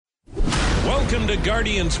Welcome to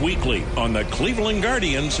Guardians Weekly on the Cleveland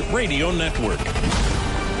Guardians Radio Network.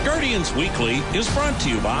 Guardians Weekly is brought to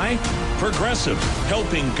you by Progressive,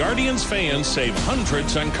 helping Guardians fans save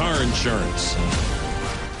hundreds on car insurance.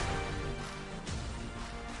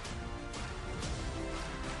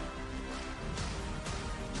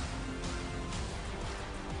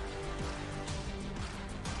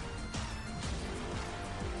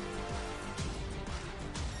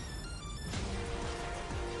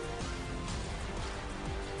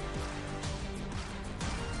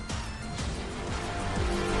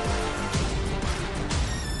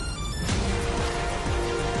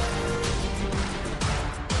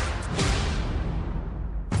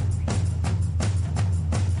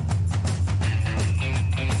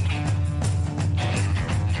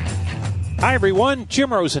 Hi, everyone. Jim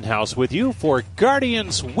Rosenhaus with you for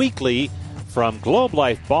Guardians Weekly from Globe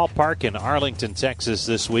Life Ballpark in Arlington, Texas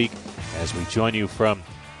this week as we join you from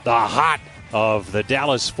the hot of the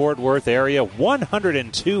Dallas-Fort Worth area.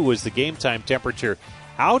 102 was the game time temperature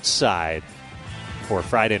outside for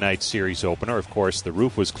Friday night series opener. Of course, the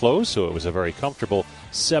roof was closed, so it was a very comfortable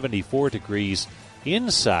 74 degrees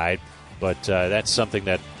inside. But that's something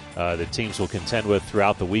that the teams will contend with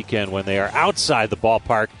throughout the weekend when they are outside the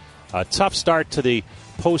ballpark. A tough start to the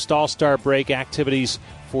post-All-Star break activities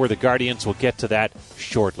for the Guardians. We'll get to that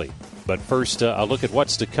shortly. But first, a look at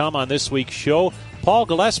what's to come on this week's show. Paul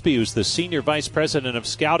Gillespie, who's the Senior Vice President of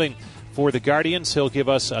Scouting for the Guardians, he'll give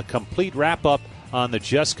us a complete wrap-up on the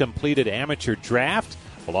just-completed amateur draft.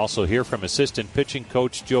 We'll also hear from assistant pitching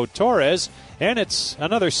coach Joe Torres. And it's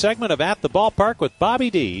another segment of At the Ballpark with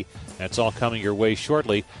Bobby D. That's all coming your way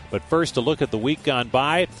shortly. But first, a look at the week gone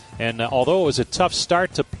by. And although it was a tough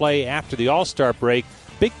start to play after the All-Star break,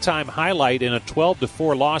 big-time highlight in a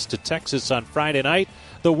 12-4 loss to Texas on Friday night,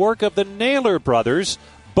 the work of the Naylor brothers.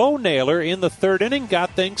 Bo Naylor in the third inning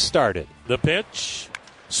got things started. The pitch.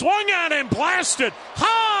 Swung on and blasted.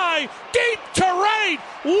 High, deep to right,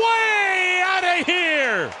 way out of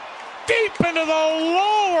here. Deep into the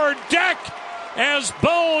lower deck as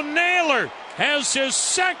Bo Naylor has his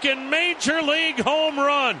second major league home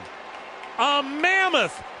run. A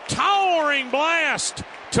mammoth, towering blast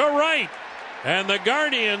to right. And the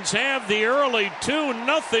Guardians have the early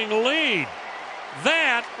 2-0 lead.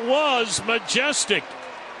 That was majestic.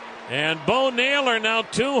 And Bo Naylor now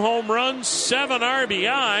 2 home runs, 7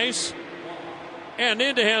 RBIs. And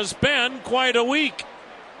it has been quite a week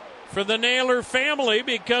for the Naylor family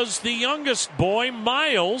because the youngest boy,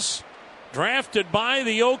 Miles, drafted by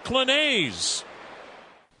the Oakland A's.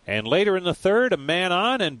 And later in the third, a man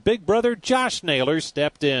on, and big brother Josh Naylor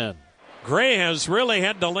stepped in. Gray has really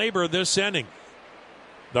had to labor this inning.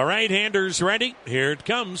 The right-hander's ready. Here it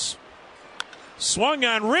comes. Swung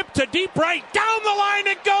on, ripped to deep right. Down the line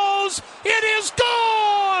it goes. It is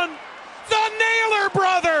gone! The Naylor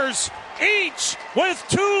brothers, each with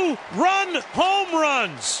 2-run home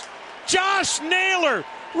runs. Josh Naylor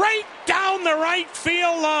right down the right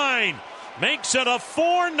field line. Makes it a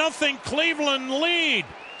 4-0 Cleveland lead.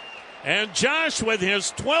 And Josh with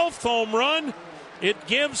his 12th home run, it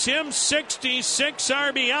gives him 66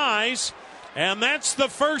 RBIs. And that's the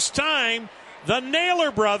first time the Naylor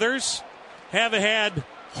brothers have had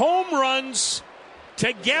home runs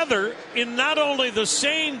together in not only the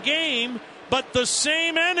same game, but the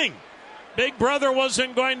same inning. Big brother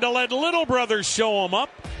wasn't going to let little brother show him up.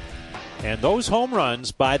 And those home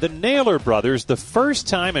runs by the Naylor brothers, the first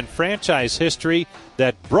time in franchise history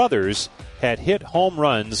that brothers had hit home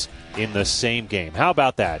runs in the same game. How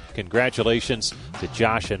about that? Congratulations to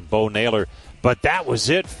Josh and Bo Naylor. But that was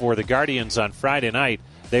it for the Guardians on Friday night.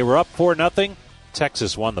 They were up 4-0.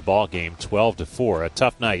 Texas won the ball game 12-4. A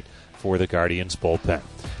tough night for the Guardians bullpen.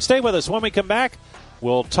 Stay with us. When we come back,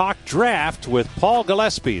 we'll talk draft with Paul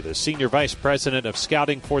Gillespie, the Senior Vice President of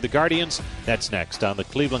Scouting for the Guardians. That's next on the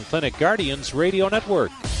Cleveland Clinic Guardians Radio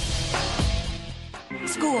Network.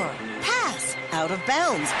 Score, pass, out of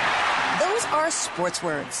bounds. Those are sports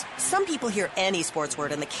words. Some people hear any sports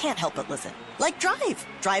word and they can't help but listen. Like drive.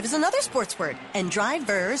 Drive is another sports word. And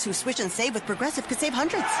drivers who switch and save with Progressive could save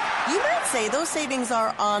hundreds. You might say those savings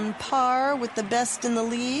are on par with the best in the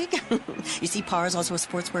league. You see, par is also a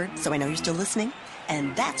sports word, so I know you're still listening.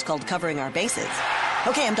 And that's called covering our bases.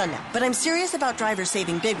 Okay, I'm done now. But I'm serious about drivers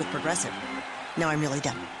saving big with Progressive. Now I'm really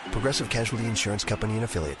done. Progressive Casualty Insurance Company and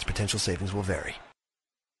Affiliates. Potential savings will vary.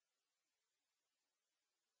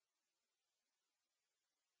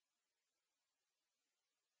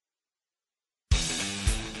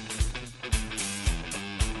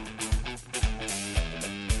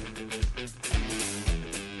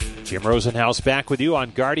 Jim Rosenhaus back with you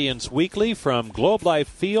on Guardians Weekly from Globe Life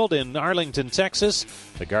Field in Arlington, Texas.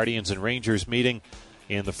 The Guardians and Rangers meeting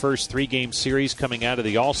in the first three-game series coming out of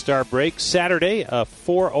the All-Star break. Saturday, a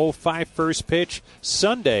 4:05 first pitch.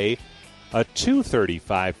 Sunday, a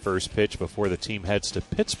 2:35 first pitch before the team heads to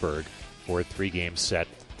Pittsburgh for a three-game set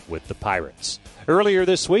with the Pirates. Earlier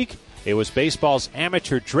this week, it was baseball's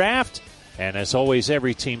amateur draft, and as always,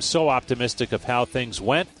 every team's so optimistic of how things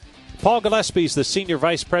went. Paul Gillespie is the Senior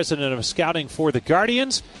Vice President of Scouting for the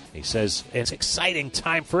Guardians. He says it's an exciting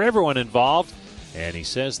time for everyone involved, and he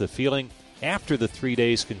says the feeling after the 3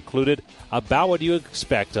 days concluded about what you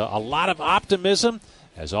expect. A lot of optimism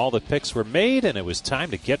as all the picks were made, and it was time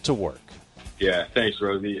to get to work. Yeah, thanks,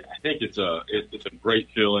 Rosie. I think it's a great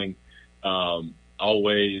feeling.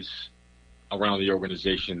 Always around the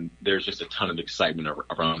organization, there's just a ton of excitement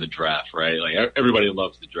around the draft, right? Like everybody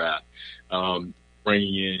loves the draft.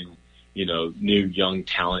 Bringing in, new young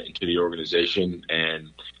talent into the organization, and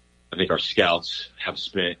I think our scouts have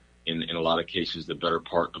spent in a lot of cases the better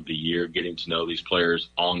part of the year getting to know these players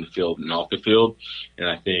on the field and off the field. And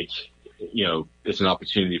I think, it's an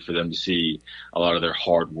opportunity for them to see a lot of their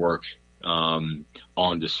hard work on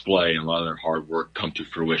display and a lot of their hard work come to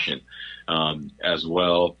fruition. As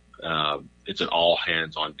well, it's an all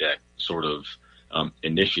hands on deck sort of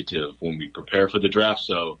initiative when we prepare for the draft.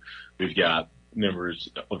 So we've got members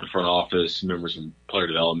of the front office, members in player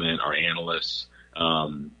development, our analysts,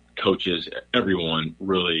 coaches, everyone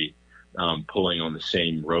really pulling on the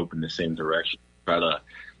same rope in the same direction, try to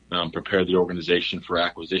prepare the organization for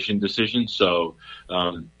acquisition decisions. So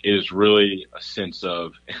it is really a sense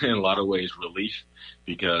of, in a lot of ways, relief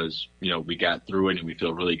because, we got through it and we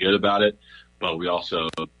feel really good about it. But we also,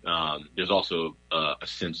 there's also a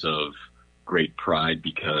sense of great pride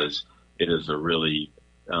because it is a really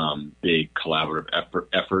big collaborative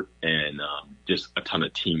effort and just a ton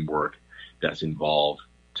of teamwork that's involved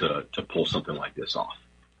to pull something like this off.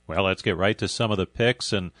 Well, let's get right to some of the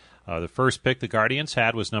picks. And the first pick the Guardians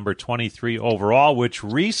had was number 23 overall, which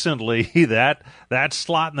recently that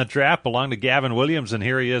slot in the draft belonged to Gavin Williams, and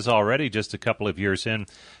here he is already just a couple of years in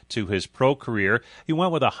to his pro career. He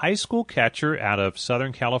went with a high school catcher out of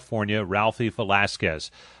Southern California, Ralphie Velasquez.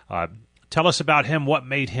 Tell us about him. What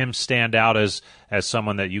made him stand out as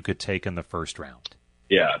someone that you could take in the first round?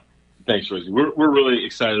 Yeah, thanks, Rosie. We're really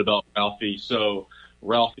excited about Ralphie. So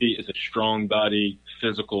Ralphie is a strong body,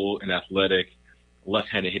 physical and athletic,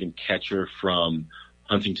 left-handed hitting catcher from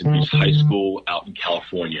Huntington Beach High School out in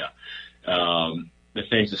California. The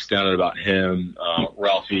things that stand out about him,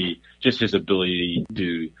 Ralphie, just his ability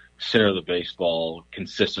to center the baseball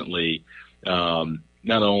consistently,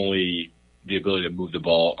 not only the ability to move the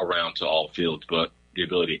ball around to all fields, but the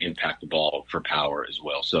ability to impact the ball for power as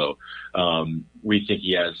well. So we think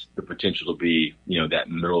he has the potential to be, that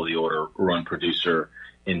middle of the order run producer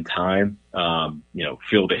in time,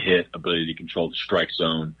 field a hit, ability to control the strike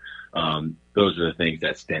zone. Those are the things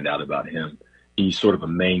that stand out about him. He's sort of a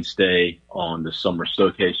mainstay on the summer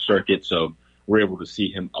showcase circuit, so we're able to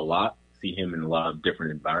see him a lot, see him in a lot of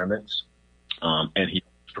different environments, and he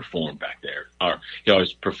performed back there, or he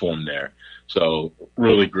always performed there. So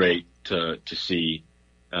really great to see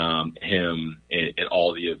him at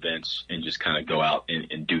all the events and just kind of go out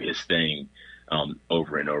and do his thing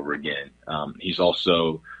over and over again. He's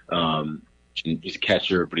also he's a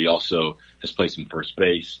catcher, but he also has played some first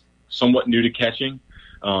base, somewhat new to catching.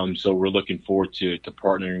 So we're looking forward to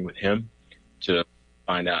partnering with him to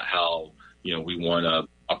find out how, we want to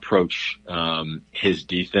approach his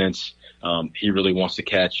defense. He really wants to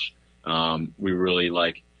catch. We really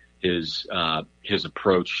like his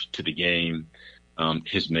approach to the game,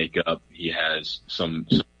 his makeup. He has some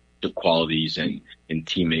qualities and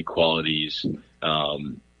teammate qualities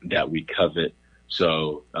that we covet.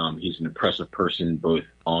 So he's an impressive person both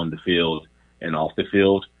on the field and off the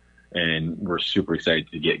field, and we're super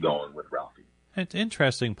excited to get going with Ralphie. It's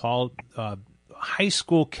interesting, Paul. High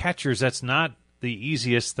school catchers, that's not the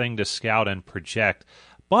easiest thing to scout and project,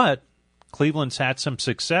 but Cleveland's had some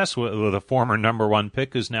success with a former number one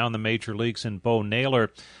pick who's now in the major leagues in Bo Naylor.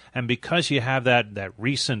 And because you have that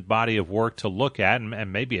recent body of work to look at,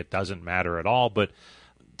 and maybe it doesn't matter at all, but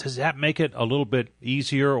does that make it a little bit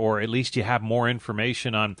easier, or at least you have more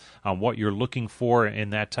information on what you're looking for in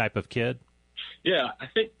that type of kid? Yeah, I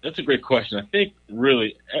think that's a great question. I think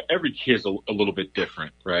really every kid's a little bit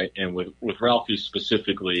different, right? And with Ralphie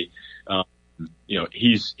specifically,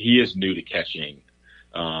 he is new to catching.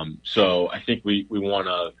 So I think we want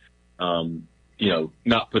to,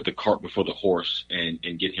 not put the cart before the horse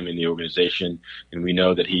and get him in the organization. And we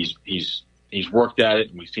know that he's worked at it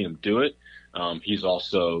and we've seen him do it. He's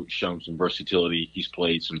also shown some versatility. He's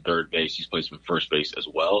played some third base. He's played some first base as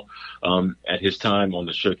well at his time on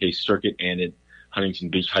the showcase circuit and at Huntington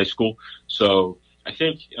Beach High School. So I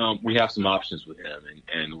think we have some options with him,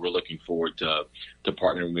 and we're looking forward to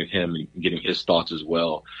partnering with him and getting his thoughts as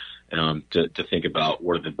well to think about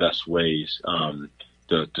what are the best ways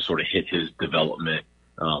to sort of hit his development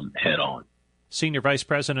head on. Senior Vice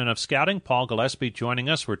President of Scouting, Paul Gillespie, joining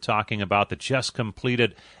us. We're talking about the just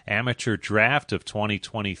completed amateur draft of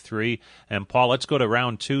 2023. And, Paul, let's go to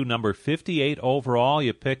round 2, number 58 overall.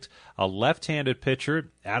 You picked a left-handed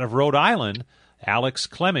pitcher out of Rhode Island, Alex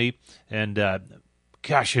Clemmie. And,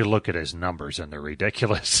 gosh, you look at his numbers, and they're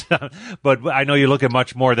ridiculous. But I know you look at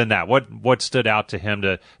much more than that. What stood out to him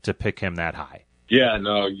to pick him that high? Yeah,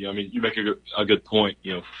 no, I mean, you make a good point.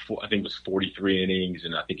 I think it was 43 innings,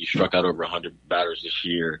 and I think he struck out over 100 batters this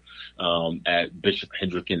year at Bishop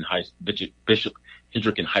Hendricken High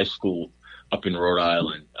School up in Rhode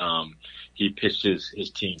Island. He pitched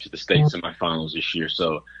his team to the state semifinals this year,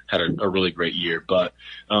 so had a really great year. But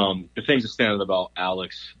the things that stand out about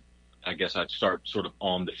Alex, I guess I'd start sort of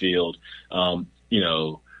on the field. 6'5",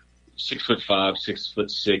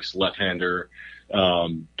 6'6", left-hander.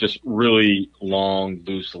 Just really long,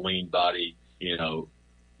 loose, lean body. You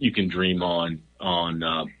can dream on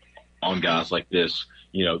guys like this.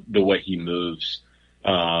 The way he moves.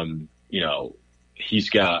 He's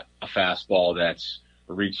got a fastball that's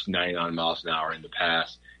reached 99 miles an hour in the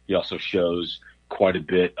past. He also shows quite a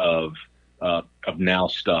bit of now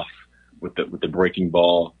stuff with the breaking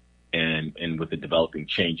ball and with the developing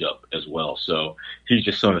changeup as well. So he's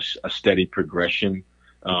just on a steady progression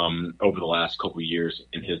over the last couple of years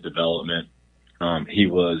in his development. He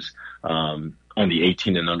was on the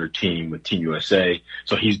 18 and under team with Team USA,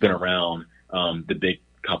 so he's been around the big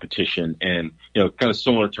competition. And kind of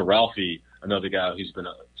similar to Ralphie, another guy who's been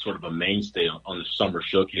sort of a mainstay on the summer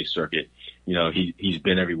showcase circuit. He's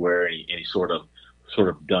been everywhere, and he's sort of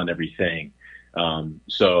done everything.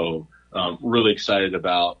 So really excited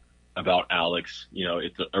about Alex.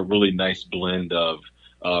 It's a really nice blend of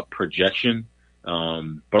projection.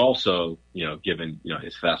 But also, given,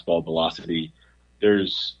 his fastball velocity,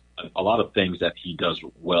 there's a lot of things that he does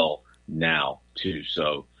well now too.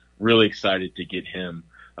 So really excited to get him,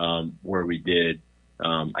 where we did.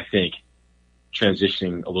 I think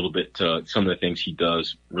transitioning a little bit to some of the things he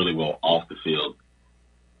does really well off the field.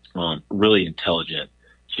 Really intelligent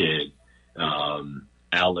kid.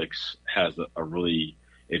 Alex has a really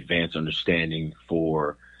advanced understanding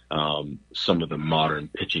for, some of the modern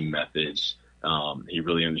pitching methods. He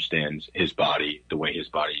really understands his body, the way his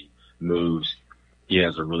body moves. He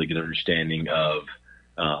has a really good understanding of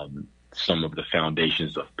some of the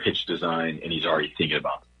foundations of pitch design, and he's already thinking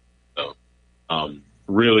about it. So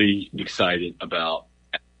really excited about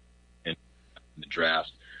the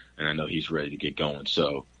draft, and I know he's ready to get going.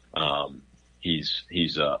 So he's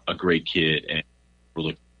a great kid, and we're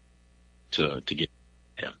looking to get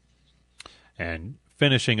him. And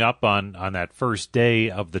finishing up on that first day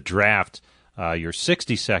of the draft, your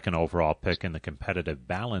 62nd overall pick in the competitive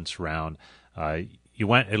balance round. You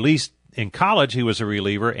went, at least in college, he was a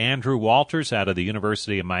reliever, Andrew Walters out of the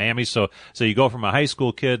University of Miami. So you go from a high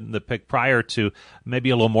school kid, the pick prior, to maybe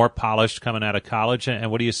a little more polished coming out of college. And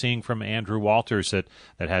what are you seeing from Andrew Walters that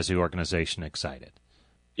has the organization excited?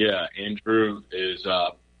 Yeah, Andrew is,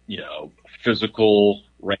 physical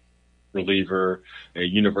reliever at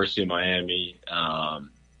University of Miami.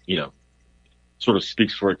 Sort of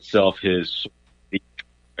speaks for itself. His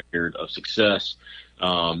record of success,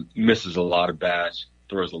 misses a lot of bats,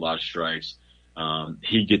 throws a lot of strikes.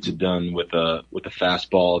 He gets it done with a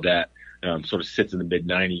fastball that sort of sits in the mid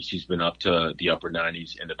 90s. He's been up to the upper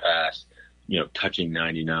 90s in the past, touching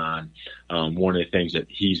 99. One of the things that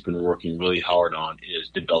he's been working really hard on is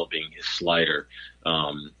developing his slider.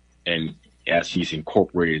 And as he's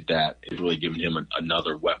incorporated that, it's really given him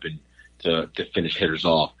another weapon to finish hitters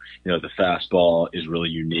off. The fastball is really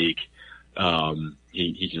unique.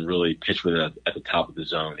 He can really pitch with it at the top of the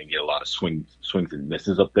zone and get a lot of swings and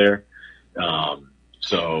misses up there.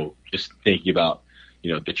 So just thinking about,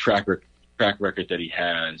 the track record that he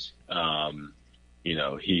has,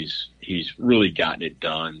 he's really gotten it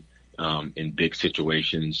done, in big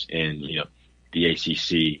situations in, the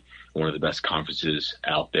ACC, one of the best conferences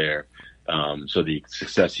out there. So the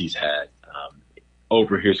success he's had,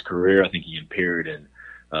 over his career, I think he appeared in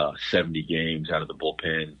 70 games out of the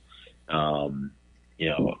bullpen,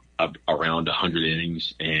 around 100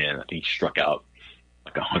 innings, and I think he struck out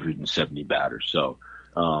like 170 batters. So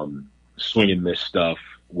swing and miss stuff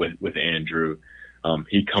with Andrew.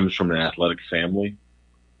 He comes from an athletic family.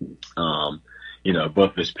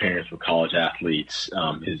 both of his parents were college athletes.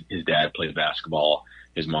 His dad played basketball.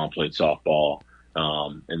 His mom played softball.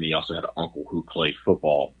 And he also had an uncle who played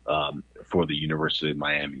football for the University of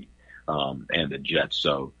Miami and the Jets.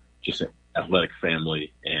 So just an athletic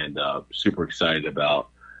family, and super excited about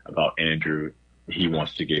Andrew. He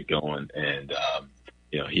wants to get going, and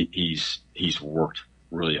he's worked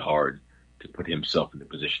really hard to put himself in the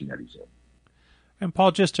position that he's in. And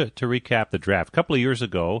Paul, just to recap the draft, a couple of years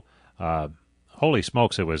ago, holy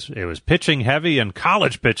smokes, it was pitching heavy and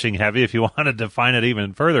college pitching heavy, if you want to define it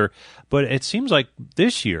even further. But it seems like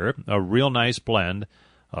this year a real nice blend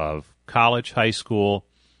of college, high school,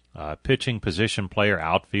 pitching position player,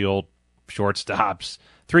 outfield, shortstops,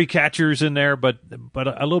 3 catchers in there, but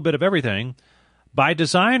a little bit of everything. By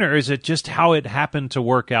design, or is it just how it happened to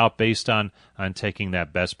work out based on taking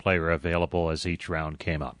that best player available as each round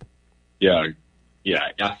came up? Yeah,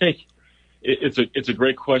 I think it's a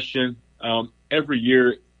great question. Every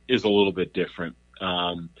year is a little bit different.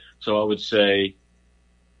 So I would say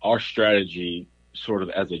our strategy, sort of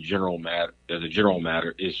as a general matter,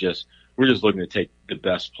 is just we're just looking to take the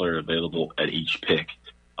best player available at each pick,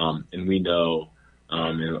 and we know,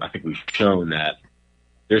 and I think we've shown that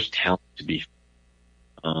there's talent to be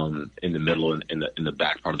in the middle and in the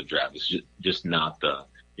back part of the draft. It's just not the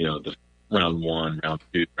round 1, round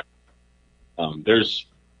 2. There's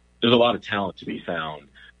a lot of talent to be found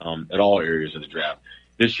at all areas of the draft.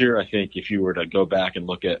 This year, I think if you were to go back and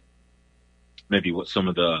look at maybe what some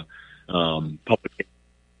of the publications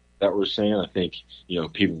that were saying, I think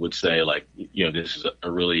people would say this is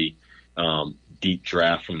a really deep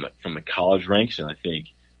draft from the college ranks, and I think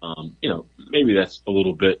maybe that's a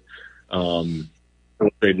little bit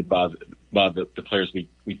illustrated by the players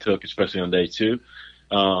we took, especially on day 2.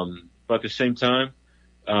 But at the same time,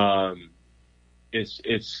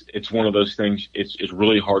 it's one of those things. It's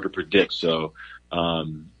really hard to predict. So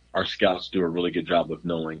our scouts do a really good job of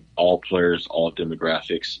knowing all players, all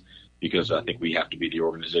demographics, because I think we have to be the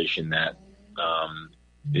organization that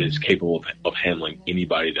is capable of handling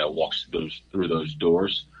anybody that walks through those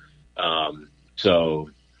doors. I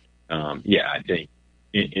think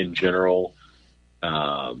in general,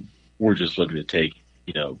 we're just looking to take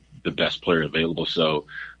the best player available. So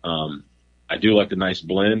I do like the nice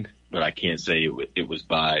blend, but I can't say it was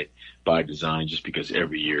by design, just because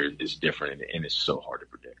every year is different and it's so hard to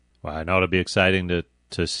predict. Well, I know it'll be exciting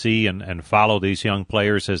to see and follow these young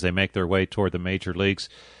players as they make their way toward the major leagues.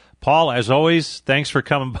 Paul, as always, thanks for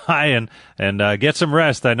coming by and get some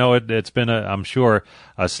rest. I know it's been, I'm sure,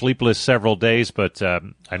 a sleepless several days, but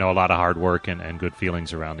I know a lot of hard work and good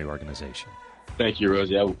feelings around the organization. Thank you,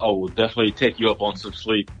 Rosie. I will definitely take you up on some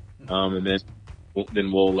sleep, and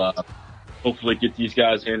then we'll hopefully get these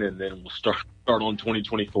guys in, and then we'll start on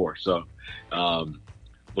 2024. So we're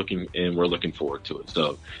looking forward to it.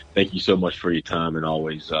 So thank you so much for your time, and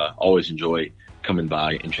always enjoy coming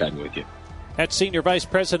by and chatting with you. That's Senior Vice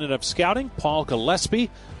President of Scouting, Paul Gillespie,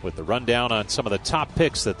 with the rundown on some of the top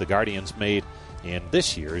picks that the Guardians made in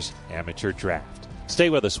this year's amateur draft. Stay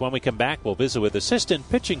with us. When we come back, we'll visit with assistant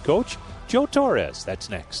pitching coach Joe Torres. That's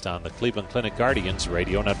next on the Cleveland Clinic Guardians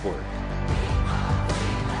Radio Network.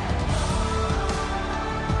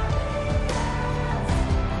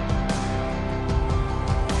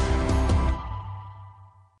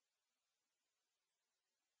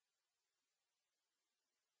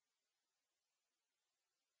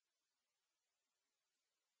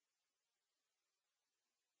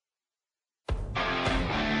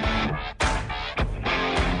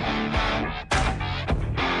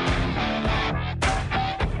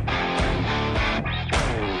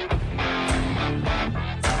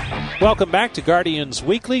 Welcome back to Guardians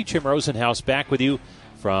Weekly. Jim Rosenhaus back with you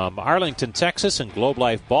from Arlington, Texas, and Globe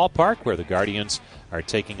Life Ballpark, where the Guardians are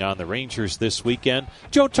taking on the Rangers this weekend.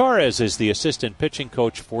 Joe Torres is the assistant pitching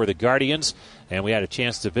coach for the Guardians, and we had a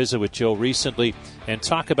chance to visit with Joe recently and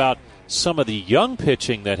talk about some of the young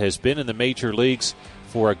pitching that has been in the major leagues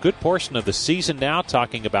for a good portion of the season now,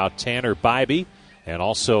 talking about Tanner Bibee and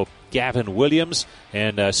also Gavin Williams,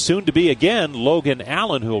 and soon to be again Logan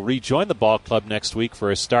Allen, who will rejoin the ball club next week for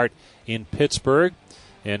a start in Pittsburgh.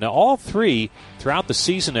 And all three throughout the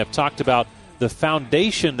season have talked about the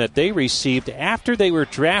foundation that they received after they were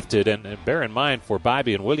drafted. And bear in mind, for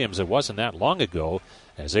Bibee and Williams, it wasn't that long ago,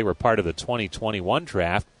 as they were part of the 2021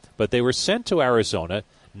 draft, but they were sent to Arizona,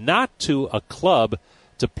 not to a club,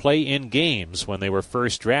 to play in games when they were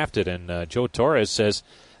first drafted. And Joe Torres says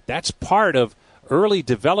that's part of early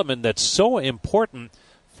development that's so important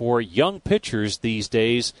for young pitchers these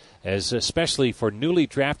days, as especially for newly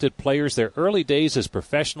drafted players. Their early days as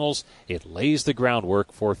professionals, it lays the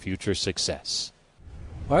groundwork for future success.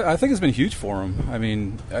 Well, I think it's been huge for them. I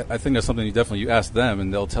mean, I think that's something you ask them,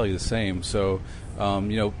 and they'll tell you the same. So,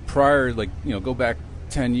 prior, go back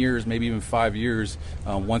 10 years, maybe even 5 years,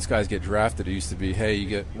 once guys get drafted, it used to be, hey, you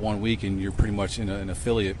get 1 week and you're pretty much in an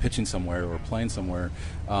affiliate pitching somewhere or playing somewhere.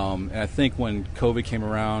 And I think when COVID came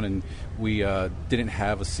around and we didn't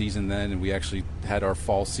have a season then, and we actually had our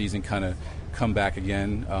fall season kind of come back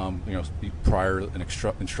again, prior an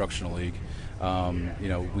instructional league,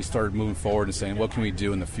 we started moving forward and saying, what can we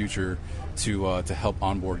do in the future to help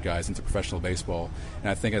onboard guys into professional baseball? And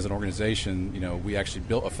I think as an organization, we actually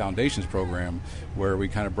built a foundations program where we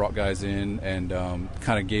kind of brought guys in and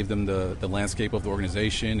kind of gave them the landscape of the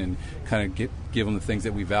organization and kind of give them the things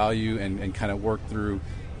that we value and kind of work through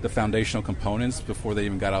the foundational components before they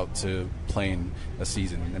even got out to playing a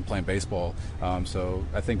season and playing baseball. So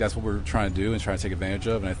I think that's what we're trying to do and trying to take advantage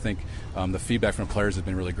of. And I think the feedback from the players has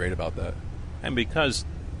been really great about that. And because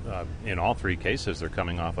in all 3 cases they're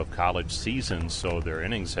coming off of college seasons, so their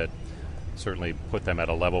innings had certainly put them at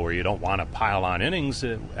a level where you don't want to pile on innings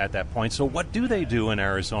at that point. So what do they do in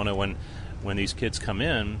Arizona when these kids come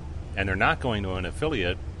in and they're not going to an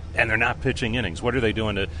affiliate and they're not pitching innings? What are they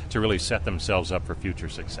doing to really set themselves up for future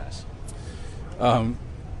success?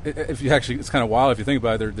 It's kind of wild if you think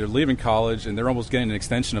about it. They're leaving college and they're almost getting an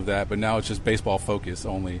extension of that, but now it's just baseball focus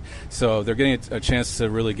only. So they're getting a chance to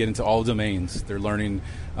really get into all domains. They're learning,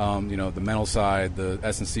 the mental side, the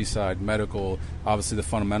S&C side, medical, obviously the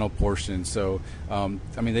fundamental portion. So,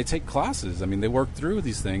 they take classes. They work through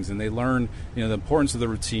these things and they learn, the importance of the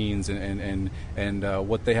routines and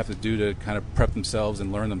what they have to do to kind of prep themselves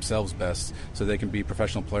and learn themselves best so they can be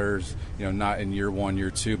professional players, not in year 1, year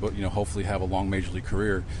 2, but, hopefully have a long major league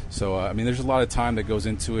career. So, there's a lot of time that goes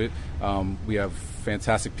into it. We have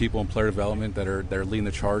fantastic people in player development that are leading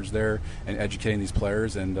the charge there and educating these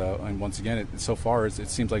players. And once again, so far, it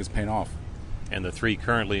seems like it's paying off. And the 3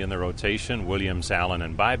 currently in the rotation, Williams, Allen,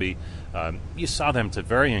 and Bybee, you saw them to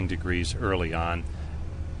varying degrees early on.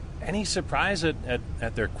 Any surprise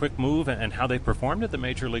at their quick move and how they performed at the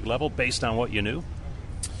major league level based on what you knew?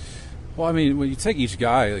 Well, when you take each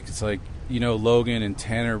guy, it's like, Logan and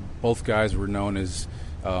Tanner, both guys were known as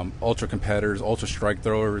ultra competitors, ultra strike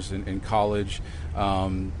throwers in college,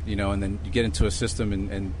 and then you get into a system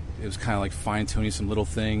and it was kind of like fine-tuning some little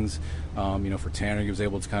things. For Tanner, he was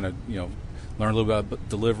able to kind of, learn a little bit about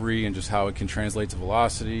delivery and just how it can translate to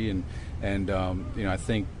velocity. And I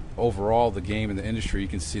think overall the game and the industry, you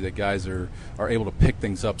can see that guys are able to pick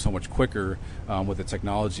things up so much quicker with the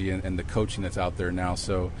technology and the coaching that's out there now.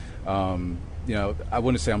 So, I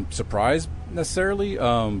wouldn't say I'm surprised necessarily,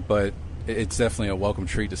 but it's definitely a welcome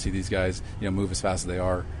treat to see these guys, move as fast as they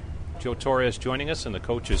are. Joe Torres joining us in the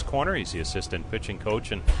coach's corner. He's the assistant pitching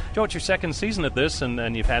coach. And Joe, it's your second season at this,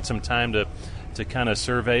 and you've had some time to kind of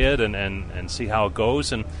survey it and see how it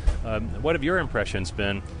goes. And what have your impressions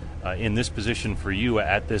been in this position for you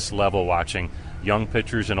at this level, watching young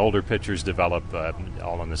pitchers and older pitchers develop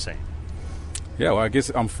all in the same? Yeah, well, I guess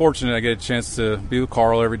I'm fortunate I get a chance to be with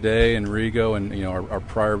Carl every day and Rigo and, our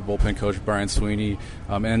prior bullpen coach, Brian Sweeney,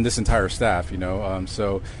 and this entire staff,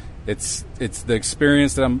 so it's the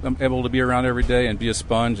experience that I'm able to be around every day and be a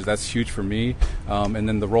sponge. That's huge for me. And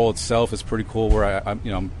then the role itself is pretty cool where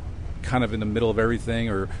I'm kind of in the middle of everything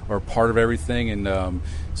or part of everything. And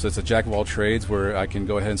so it's a jack of all trades where I can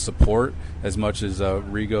go ahead and support as much as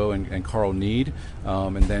Rigo and Carl need.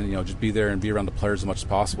 And then, just be there and be around the players as much as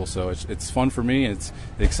possible. So it's fun for me and it's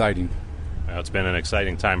exciting. Well, it's been an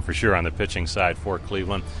exciting time for sure on the pitching side for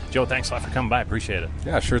Cleveland. Joe, thanks a lot for coming by. Appreciate it.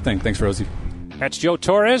 Yeah, sure thing. Thanks, Rosie. That's Joe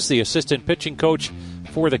Torres, the assistant pitching coach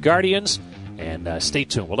for the Guardians. And stay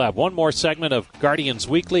tuned. We'll have one more segment of Guardians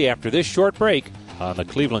Weekly after this short break on the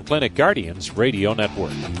Cleveland Clinic Guardians Radio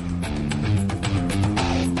Network.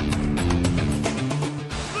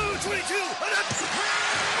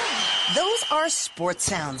 Those are sports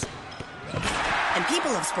sounds. And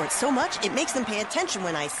people love sports so much, it makes them pay attention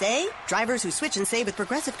when I say, drivers who switch and save with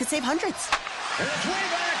Progressive could save hundreds. It's way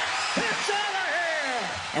back. It's out of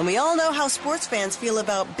here. And we all know how sports fans feel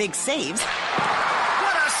about big saves.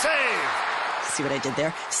 What a save! See what I did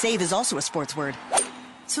there? Save is also a sports word.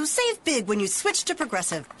 So save big when you switch to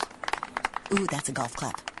Progressive. Ooh, that's a golf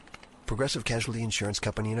clap. Progressive Casualty Insurance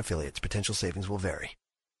Company and Affiliates. Potential savings will vary.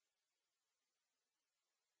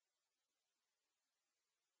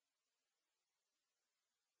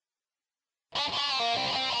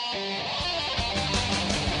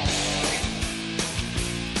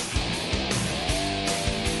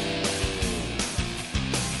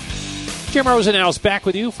 Jim Rosenhaus back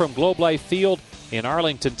with you from Globe Life Field in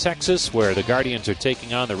Arlington, Texas, where the Guardians are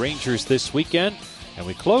taking on the Rangers this weekend. And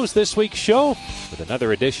we close this week's show with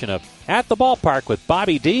another edition of At the Ballpark with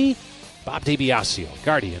Bobby D. Bob DiBiasio,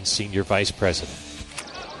 Guardians Senior Vice President.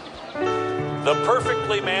 The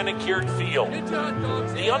perfectly manicured field,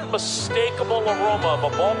 the unmistakable aroma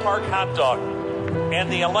of a ballpark hot dog,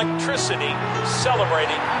 and the electricity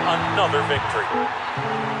celebrating another victory.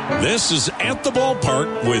 This is At the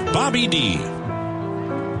Ballpark with Bobby D.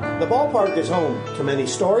 The ballpark is home to many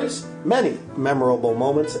stories, many memorable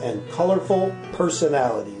moments, and colorful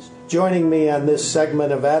personalities. Joining me on this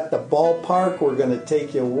segment of At the Ballpark, we're going to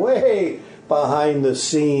take you way behind the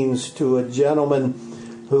scenes to a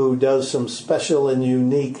gentleman who does some special and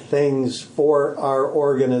unique things for our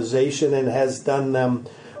organization and has done them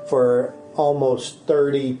for almost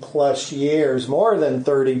 30 plus years, more than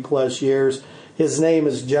 30 plus years. His name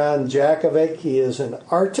is John Jakovic. He is an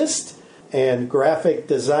artist and graphic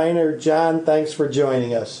designer. John, thanks for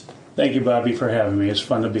joining us. Thank you, Bobby, for having me. It's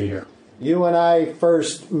fun to be here. You and I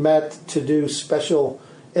first met to do special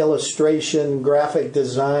illustration, graphic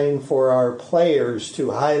design for our players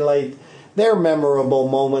to highlight their memorable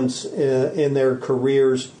moments in their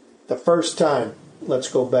careers. The first time, let's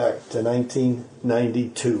go back to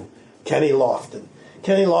 1992. Kenny Lofton.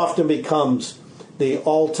 Kenny Lofton becomes the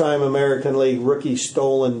all-time American League rookie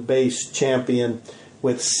stolen base champion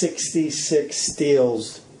with 66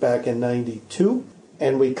 steals back in 92.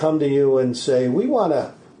 And we come to you and say, we want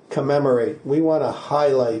to commemorate, we want to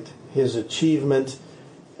highlight his achievement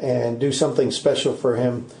and do something special for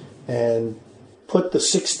him and put the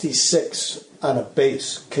 66 on a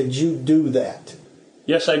base. Could you do that?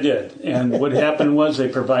 Yes, I did. And what happened was they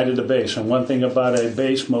provided a base. And one thing about a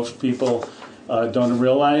base, most people don't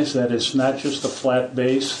realize that it's not just a flat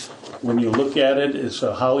base. When you look at it, it's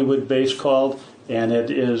a Hollywood base called, and it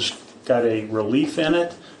is got a relief in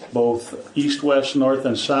it, both east, west, north,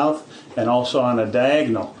 and south, and also on a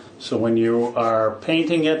diagonal. So when you are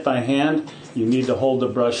painting it by hand, you need to hold the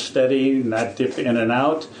brush steady, not dip in and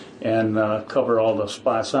out, and cover all the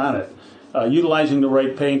spots on it. Utilizing the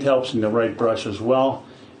right paint helps, and the right brush as well.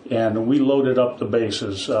 And we loaded up the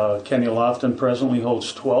bases. Kenny Lofton presently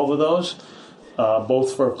holds 12 of those,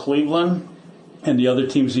 both for Cleveland and the other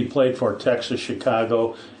teams he played for, Texas,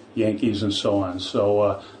 Chicago, Yankees, and so on.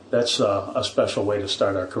 So that's a special way to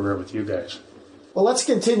start our career with you guys. Well, let's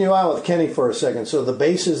continue on with Kenny for a second. So the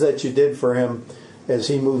bases that you did for him as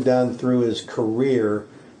he moved on through his career,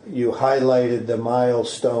 you highlighted the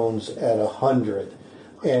milestones at 100.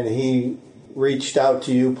 And he reached out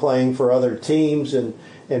to you playing for other teams and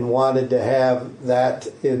wanted to have that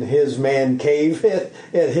in his man cave at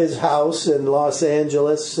his house in Los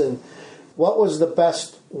Angeles. And what was the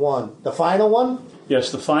best one? The final one?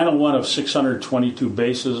 Yes, the final one of 622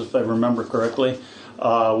 bases, if I remember correctly,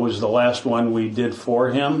 was the last one we did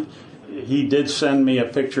for him. He did send me a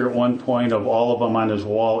picture at one point of all of them on his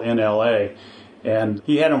wall in L.A., and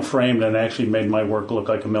he had them framed and actually made my work look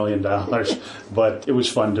like $1 million. But it was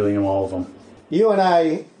fun doing all of them. You and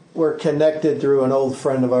I were connected through an old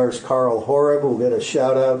friend of ours, Carl Horeb. We'll get a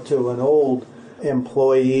shout out to an old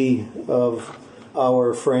employee of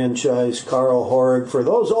our franchise, Carl Horeb. For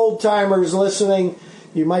those old timers listening,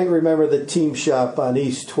 you might remember the team shop on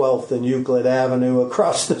East 12th and Euclid Avenue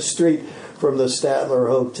across the street from the Statler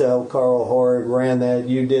Hotel. Carl Horeb ran that.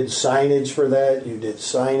 You did signage for that. You did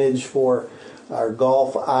signage for our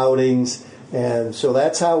golf outings. And so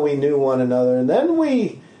that's how we knew one another. And then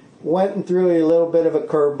we went and threw a little bit of a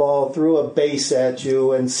curveball, threw a base at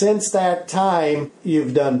you. And since that time,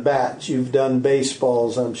 you've done bats, you've done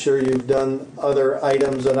baseballs. I'm sure you've done other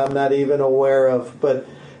items that I'm not even aware of. But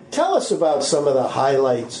tell us about some of the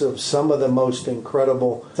highlights of some of the most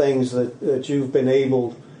incredible things that you've been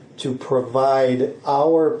able to provide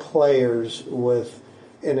our players with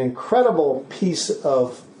an incredible piece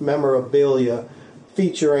of memorabilia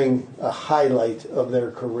featuring a highlight of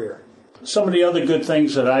their career. Some of the other good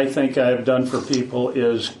things that I think I've done for people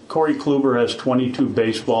is Corey Kluber has 22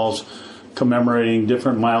 baseballs commemorating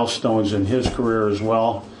different milestones in his career as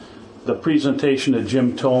well. The presentation that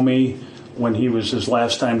Jim Thome when he was his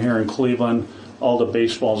last time here in Cleveland, all the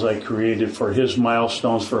baseballs I created for his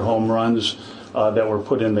milestones for home runs that were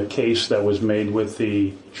put in the case that was made with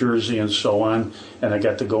the jersey and so on, and I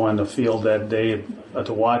got to go on the field that day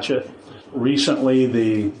to watch it. Recently,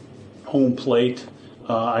 the home plate,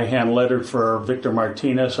 I hand-lettered for Victor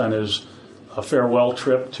Martinez on his farewell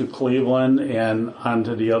trip to Cleveland and on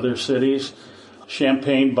to the other cities.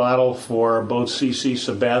 Champagne bottle for both CC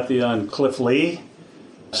Sabathia and Cliff Lee.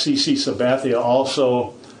 CC Sabathia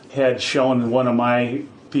also had shown one of my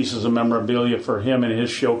pieces of memorabilia for him in his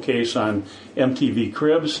showcase on MTV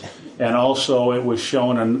Cribs. And also it was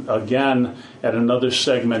shown again at another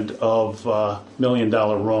segment of $1 Million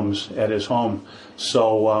Rooms at his home.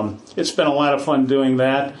 So it's been a lot of fun doing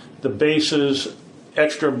that. The bases,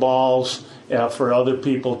 extra balls for other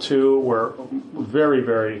people too were very,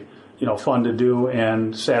 very fun to do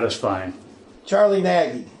and satisfying. Charlie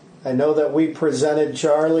Nagy, I know that we presented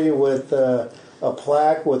Charlie with a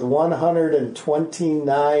plaque with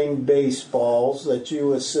 129 baseballs that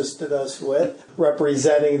you assisted us with,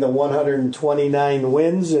 representing the 129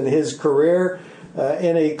 wins in his career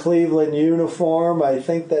in a Cleveland uniform. I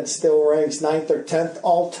think that still ranks 9th or 10th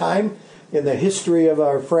all-time in the history of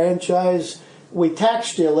our franchise. We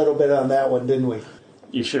taxed you a little bit on that one, didn't we?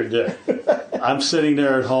 You sure did. I'm sitting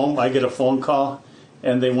there at home. I get a phone call,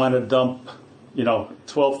 and they want to dump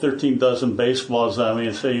 12, 13 dozen baseballs on me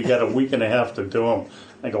and say, you got a week and a half to do them.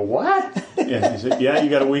 I go, what? And he said, yeah, you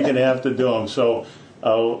got a week and a half to do them. So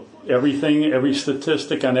everything, every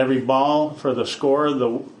statistic on every ball for the score, the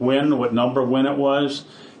win, what number win it was,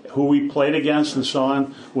 who we played against and so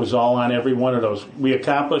on, was all on every one of those. We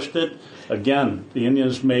accomplished it. Again, the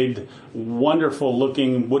Indians made wonderful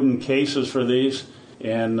looking wooden cases for these,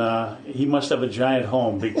 and he must have a giant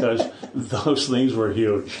home because those things were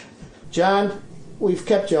huge. John, we've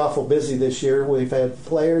kept you awful busy this year. We've had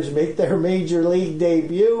players make their major league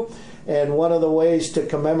debut, and one of the ways to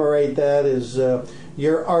commemorate that is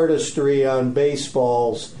your artistry on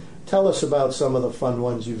baseballs. Tell us about some of the fun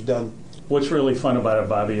ones you've done. What's really fun about it,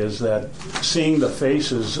 Bobby, is that seeing the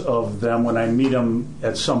faces of them when I meet them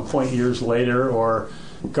at some point years later, or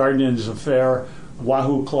Guardians Affair,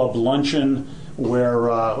 Wahoo Club Luncheon,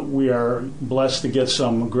 where we are blessed to get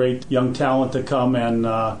some great young talent to come and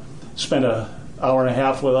spend an hour and a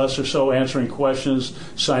half with us or so answering questions,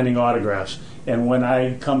 signing autographs. And when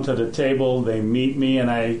I come to the table, they meet me, and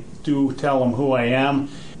I do tell them who I am,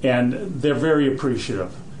 and they're very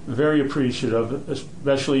appreciative,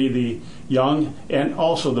 especially the young and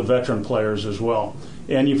also the veteran players as well.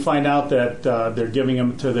 And you find out that they're giving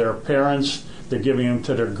them to their parents, they're giving them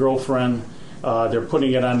to their girlfriend, they're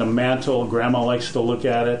putting it on the mantle. Grandma likes to look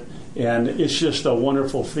at it. And it's just a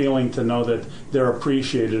wonderful feeling to know that they're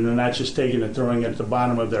appreciated and not just taking it, throwing it at the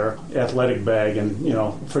bottom of their athletic bag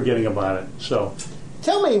and, forgetting about it. So,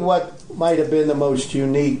 tell me what might have been the most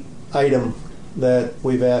unique item that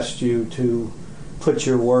we've asked you to put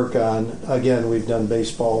your work on. Again, we've done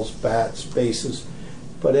baseballs, bats, bases.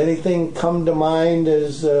 But anything come to mind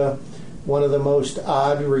as one of the most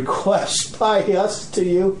odd requests by us to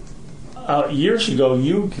you? Years ago,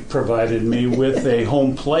 you provided me with a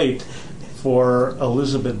home plate for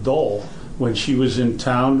Elizabeth Dole when she was in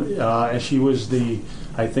town. She was the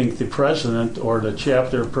president or the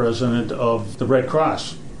chapter president of the Red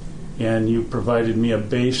Cross. And you provided me a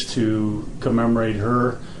base to commemorate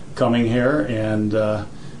her coming here. And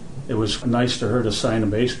it was nice to her to sign a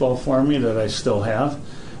baseball for me that I still have.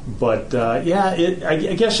 But,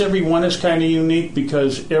 I guess every one is kind of unique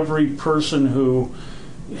because every person who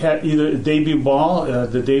had either a debut ball,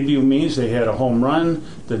 the debut means they had a home run,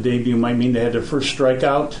 the debut might mean they had their first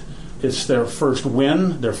strikeout, it's their first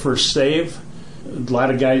win, their first save. A lot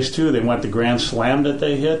of guys, too, they want the grand slam that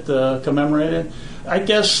they hit commemorated. I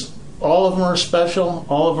guess all of them are special,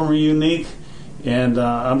 all of them are unique, and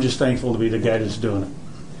I'm just thankful to be the guy that's doing it.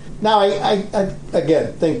 Now, I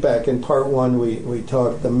again, think back in part one, we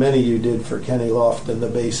talked the many you did for Kenny Lofton, the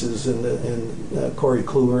bases, and Corey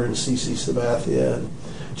Kluber and CC Sabathia, and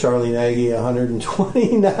Charlie Nagy,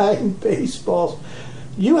 129 baseballs.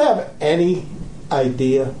 You have any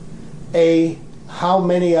idea, A, how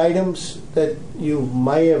many items that you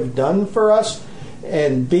may have done for us,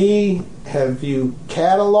 and B, have you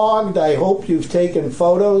cataloged? I hope you've taken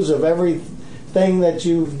photos of everything that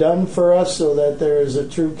you've done for us so that there is a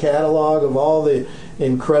true catalog of all the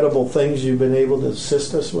incredible things you've been able to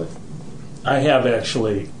assist us with. I have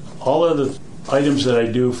actually. All of the items that I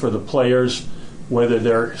do for the players, whether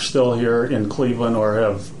they're still here in Cleveland or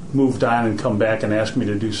have moved on and come back and ask me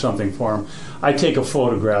to do something for them, I take a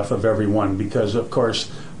photograph of every one because, of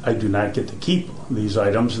course, I do not get to keep these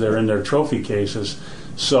items. They're in their trophy cases.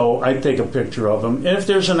 So I take a picture of them. And if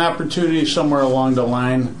there's an opportunity somewhere along the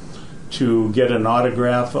line to get an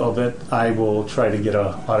autograph of it, I will try to get an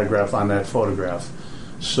autograph on that photograph.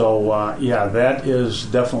 So, that is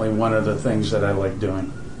definitely one of the things that I like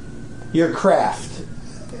doing. Your craft,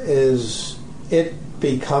 is it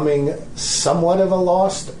becoming somewhat of a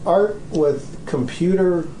lost art with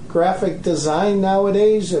computer graphic design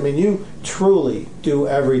nowadays? I mean, you truly do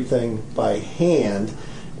everything by hand,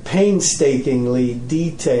 painstakingly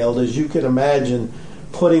detailed, as you can imagine,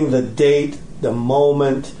 putting the date the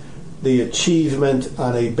moment, the achievement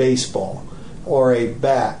on a baseball or a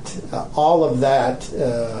bat. All of that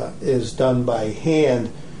is done by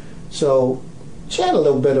hand. So chat a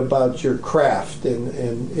little bit about your craft,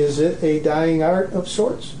 and is it a dying art of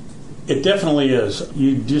sorts? It definitely is.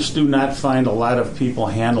 You just do not find a lot of people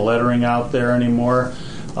hand lettering out there anymore.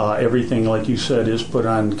 Everything, like you said, is put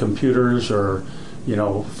on computers or,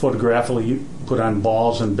 photographically put on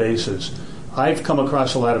balls and bases. I've come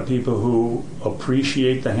across a lot of people who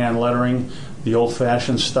appreciate the hand lettering, the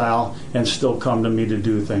old-fashioned style, and still come to me to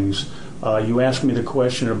do things. You asked me the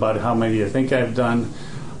question about how many I think I've done.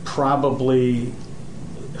 Probably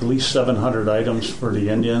at least 700 items for the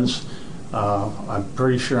Indians. I'm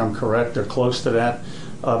pretty sure I'm correct or close to that.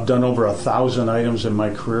 I've done over 1,000 items in my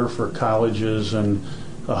career for colleges and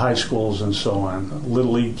high schools and so on.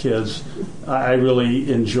 Little League kids. I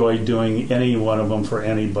really enjoy doing any one of them for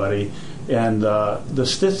anybody. And the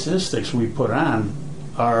statistics we put on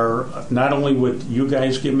are not only what you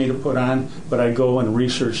guys give me to put on, but I go and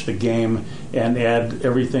research the game and add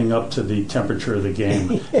everything up to the temperature of the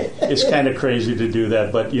game. It's kind of crazy to do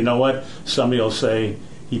that, but you know what? Somebody will say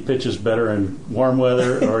he pitches better in warm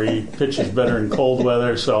weather or he pitches better in cold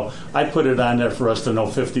weather, so I put it on there for us to know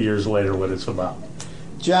 50 years later what it's about.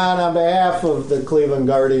 John, on behalf of the Cleveland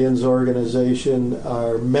Guardians organization,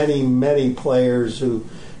 are many, many players who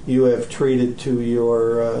you have treated to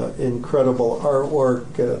your incredible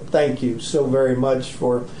artwork. Thank you so very much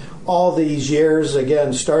for all these years.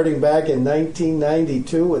 Again, starting back in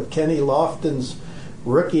 1992 with Kenny Lofton's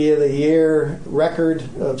Rookie of the Year record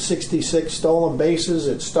of 66 stolen bases.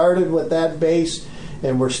 It started with that base,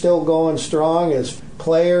 and we're still going strong as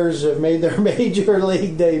players have made their major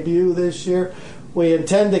league debut this year. We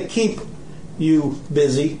intend to keep you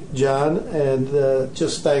busy, John, and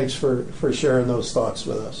just thanks for sharing those thoughts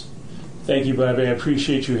with us. Thank you, Bobby. I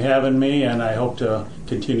appreciate you having me, and I hope to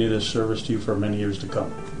continue this service to you for many years to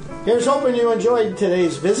come. Here's hoping you enjoyed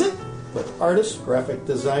today's visit with artist, graphic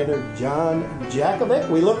designer John Jakovic.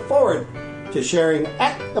 We look forward to sharing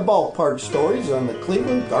At the Ballpark stories on the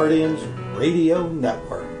Cleveland Guardians Radio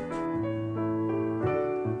Network.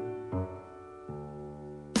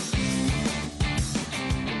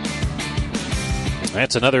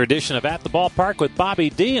 That's another edition of At the Ballpark with Bobby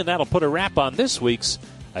D, and that'll put a wrap on this week's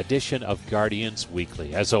edition of Guardians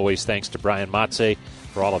Weekly. As always, thanks to Brian Matze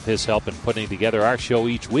for all of his help in putting together our show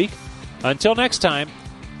each week. Until next time,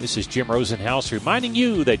 this is Jim Rosenhaus reminding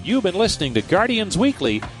you that you've been listening to Guardians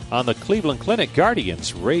Weekly on the Cleveland Clinic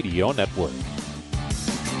Guardians Radio Network.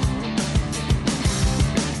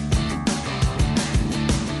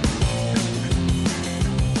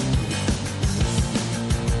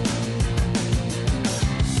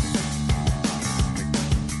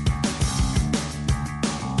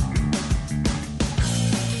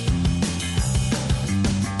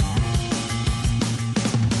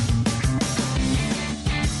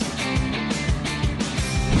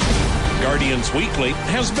 Guardians Weekly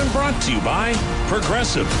has been brought to you by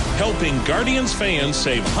Progressive, helping Guardians fans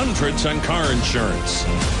save hundreds on car insurance.